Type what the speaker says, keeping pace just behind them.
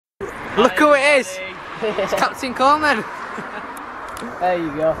Look who it is! It's Captain Coleman! There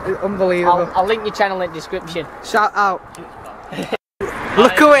you go. It's unbelievable. I'll link your channel in the description. Shout out.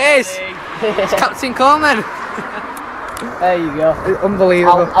 Look who it is! It's Captain Coleman! There you go. It's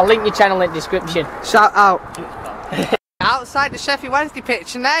unbelievable. I'll link your channel in the description. Shout out. Outside the Sheffield Wednesday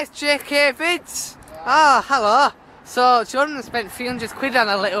pitch, and there's JK Vids. Oh, hello. So, Jordan spent 300 quid on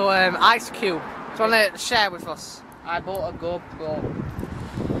a little ice cube. Do you want to share with us? I bought a GoPro.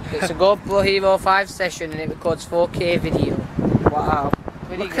 It's a GoPro Hero 5 session and it records 4K video. Wow.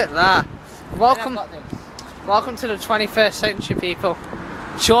 Look at that. Welcome to the 21st century, people.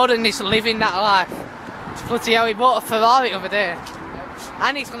 Jordan is living that life. It's bloody hell, he bought a Ferrari over there.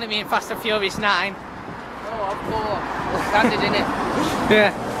 And he's going to be in Fast and Furious 9. Oh, of course. Standard, innit?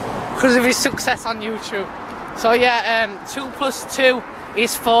 Yeah. Because of his success on YouTube. So yeah, 2 plus 2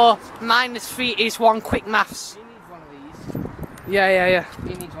 is 4, minus 3 is 1, quick maths. He needs one of these. Yeah.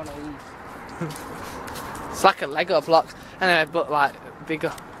 He needs one of these. It's like a Lego block, anyway, but like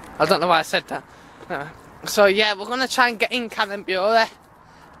bigger. I don't know why I said that. So yeah, we're gonna try and get in Cannon Bury,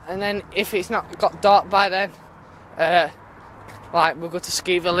 and then if it's not got dark by then, like we'll go to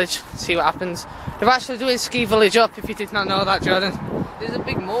Ski Village, see what happens. They're actually doing Ski Village up, if you did not know that, Jordan. There's a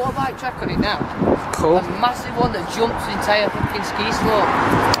big motorbike track on it now. Cool. A massive one that jumps the entire fucking ski slope.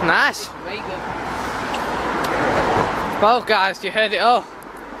 Nice. Very good. Well guys, you heard it all.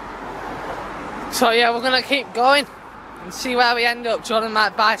 So yeah, we're gonna keep going and see where we end up. Jordan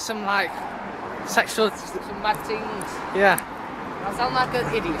might buy some like sexual... Some mad things. Yeah. I sound like an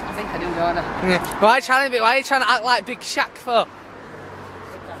idiot. I think I do, don't I? Yeah. Why are you trying to act like Big Shaq for?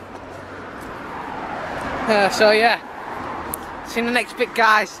 So yeah. See you in the next bit,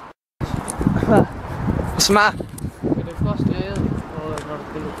 guys. What's the matter?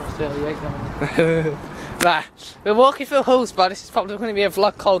 Right, we're walking through Hillsborough. This is probably going to be a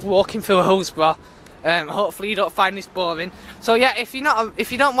vlog called Walking Through Hillsborough. Hopefully you don't find this boring. So yeah, if you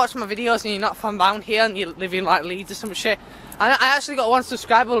don't watch my videos and you're not from around here and you live in like Leeds or some shit, I actually got one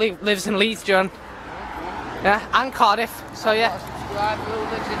subscriber who lives in Leeds, John. Yeah, and Cardiff. So yeah.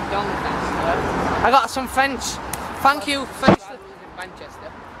 I got some French. Thank you, French.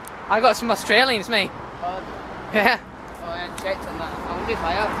 Manchester. I got some Australians, mate. Yeah. Oh, I hadn't checked on that. I wonder if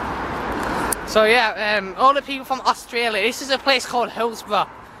I have. So yeah, all the people from Australia. This is a place called Hillsborough.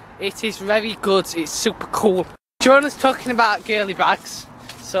 It is very good. It's super cool. Jordan's talking about girly bags.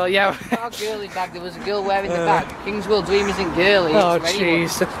 So yeah. Not a girly bag. There was a girl wearing the bag. Kingswell Dream isn't girly. Oh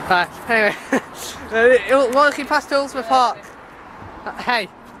jeez. Anyway, walking past Hillsborough Park. Hey,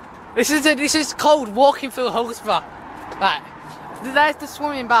 this is called walking through Hillsborough. Right. There's the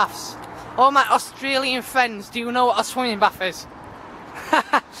swimming baths. All my Australian friends, do you know what a swimming bath is?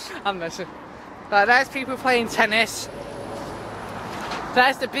 I'm messing. Right, there's people playing tennis.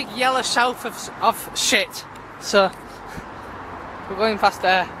 There's the big yellow shelf of shit. So, we're going past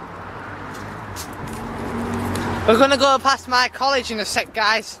there. We're gonna go past my college in a sec,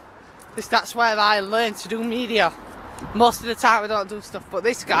 guys. That's where I learned to do media. Most of the time I don't do stuff, but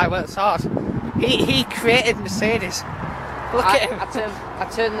this guy works hard. He created Mercedes. Look at him. I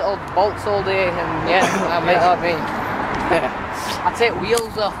turn little bolts all day and yeah, I make what I mean. Yeah. I take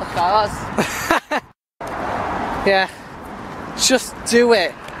wheels off the cars. Yeah. Just do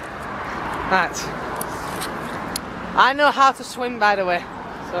it. Right. I know how to swim, by the way.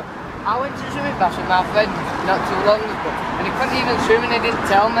 So I went to swimming baths with my friend not too long ago, and he couldn't even swim and he didn't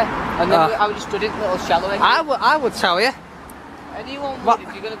tell me. And then I was just stood in a little shallow end. I would tell you. Anyone would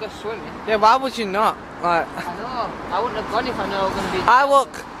if you're gonna go swimming. Yeah, why would you not? Like, I know. I wouldn't have gone if I know I was gonna be.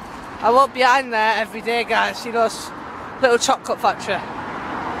 I walk behind there every day, guys. See those little chocolate factory.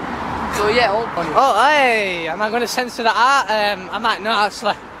 So yeah, old bunny. Oh hey, am I going to censor that art? I might not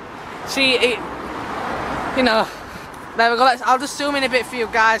actually. See it, you know. There we go. I'll just zoom in a bit for you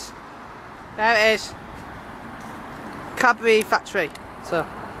guys. There it is. Cadbury factory. So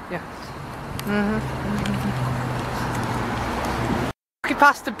yeah. Walking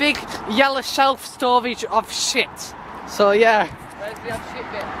past the big yellow shelf storage of shit. So yeah. Where's the odd shit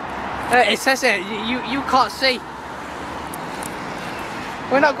bit? It says it. You can't see.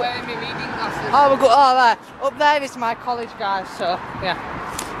 We're not wearing my reading glasses. Oh, we're good. Oh, there. Up there is my college, guys. So yeah.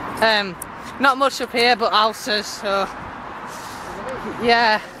 Not much up here, but houses. So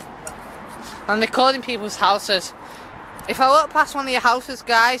yeah. I'm recording people's houses. If I walk past one of your houses,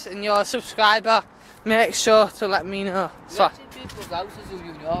 guys, and you're a subscriber, make sure to let me know. So. People's houses who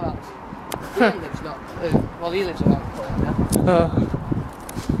you know that. He lives not. Well, he lives around the corner.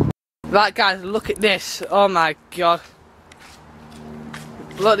 Right, guys, look at this. Oh my god.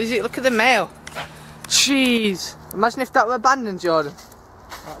 Look at the mail. Jeez. Imagine if that were abandoned, Jordan.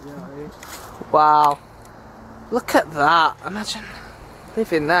 Wow. Look at that. Imagine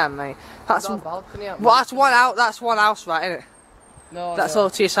living there, mate. That's Got a balcony out well, that's one out. That's one house, right? Isn't it? No, That's no. all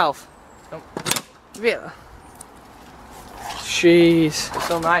to yourself. Nope. Really? Jeez. It's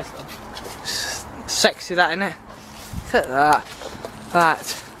so nice though. Sexy, that, isn't it? Look at that.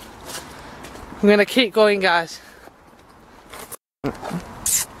 Right. I'm gonna keep going, guys.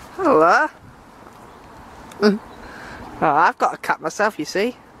 Hello. Oh, I've got a cat myself, you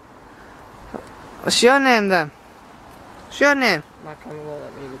see. What's your name then? What's your name? My camera won't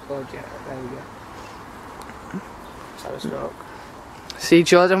let me record yet. There we go. Let's have a stroke. See,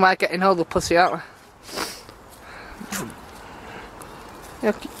 Jordan, we're getting all the pussy, aren't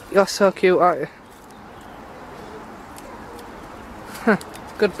we? You're so cute, aren't you?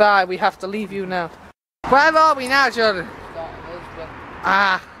 Goodbye, we have to leave you now. Where are we now, Jordan?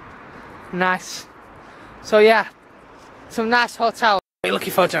 Ah, nice. So yeah, some nice hotel. What are you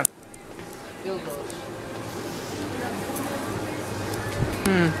looking for, John?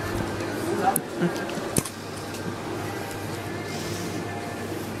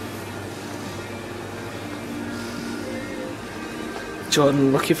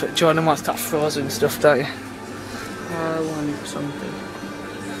 Jordan looking for. Jordan wants that frozen stuff, don't you? I want something.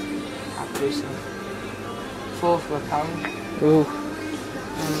 Actually, some. £4 for a pound. Ooh.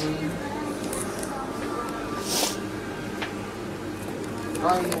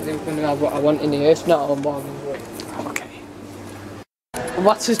 I'm going to have what I want in here. It's not all morning. Okay.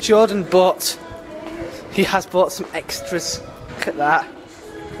 What has Jordan bought? He has bought some extras. Look at that.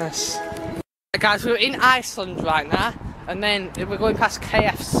 Yes. Guys, we're in Iceland right now, and then we're going past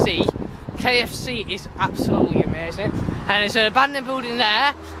KFC. KFC is absolutely amazing, and there's an abandoned building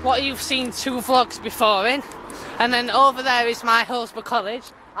there, what you've seen 2 vlogs before in, and then over there is my Hillsborough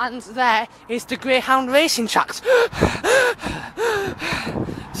College, and there is the Greyhound racing tracks.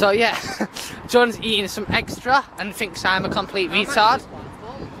 So yeah, John's eating some extra and thinks I'm a complete retard.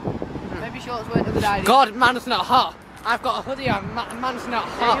 Maybe shorts weren't a good idea. God, man's not hot. I've got a hoodie on, man's not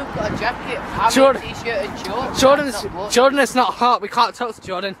hot. Yeah, you've got a jacket. I'm Jordan, in a t-shirt and shorts. Jordan is not hot. We can't talk to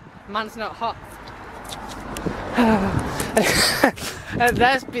Jordan. Man's not hot.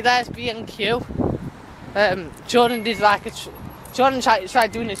 There's B&Q. Jordan did like a. Jordan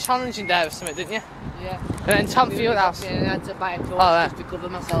tried doing a challenge in there or something, didn't you? Yeah. And then Tom Fieldhouse. Yeah, I had to buy a coat just to cover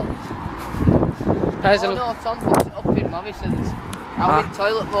myself. No, Tom puts it up in Morrison's. I went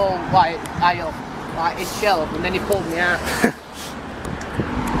toilet roll aisle, like in shelf, and then he pulled me out.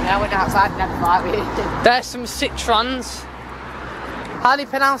 And I went outside and had a fight with him. There's some Citrons. How do you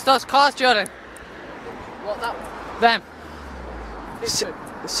pronounce those cars, Jordan? What that? Them. Citron.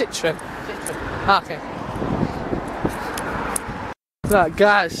 Citron. Okay. Right,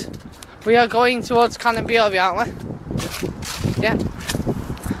 guys, we are going towards Canterbury, aren't we? Yeah.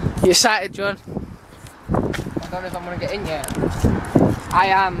 You excited, John? I don't know if I'm going to get in yet. I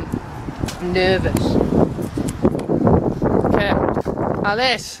am nervous. Okay. Now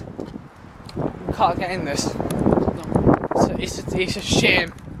this, we can't get in this. It's a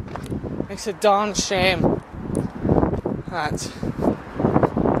shame. It's a darn shame. Right.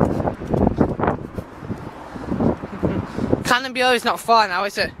 Canterbury is not far now,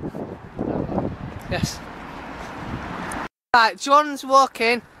 is it? Yes. Right, John's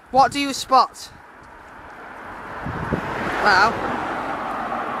walking. What do you spot? Well,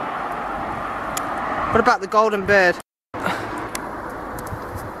 what about the golden bird?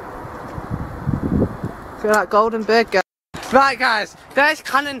 Look at that golden bird, guys. Right, guys, there's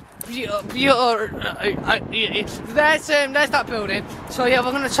there's that building. So yeah,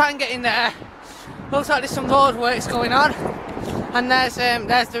 we're gonna try and get in there. Looks like there's some road works going on, and there's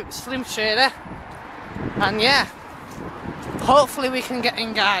the Slim Shader, and yeah, hopefully we can get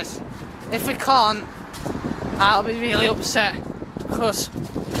in, guys. If we can't, I'll be really upset, because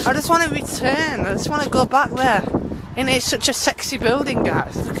I just want to return. I just want to go back there, and it's such a sexy building,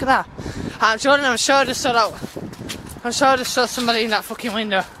 guys. Look at that. Jordan, I'm sure I just saw that. I'm sure I just saw somebody in that fucking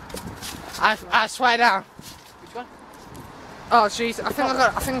window. I swear down. Which one? Oh jeez, I think I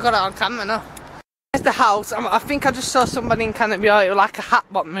got it on camera now. There's the house. I think I just saw somebody in Canterbury, like a hat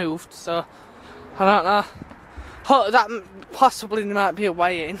what moved, so I don't know. That possibly there might be a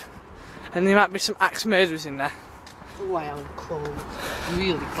way in, and there might be some axe murderers in there. Oh, I am cold.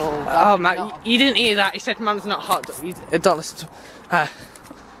 Really cold. Oh man, you didn't hear that. He said man's not hot. Don't listen to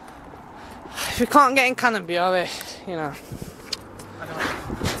if we can't get in Canterbury, you know,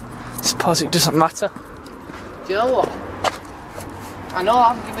 I suppose it doesn't matter. Do you know what? I know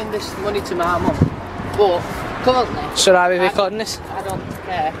I'm giving this money to my mum, but currently... Should I be recording this? I don't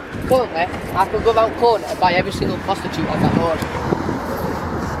care. Currently, I could go around corner and buy every single prostitute on that road.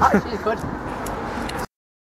 Actually, good.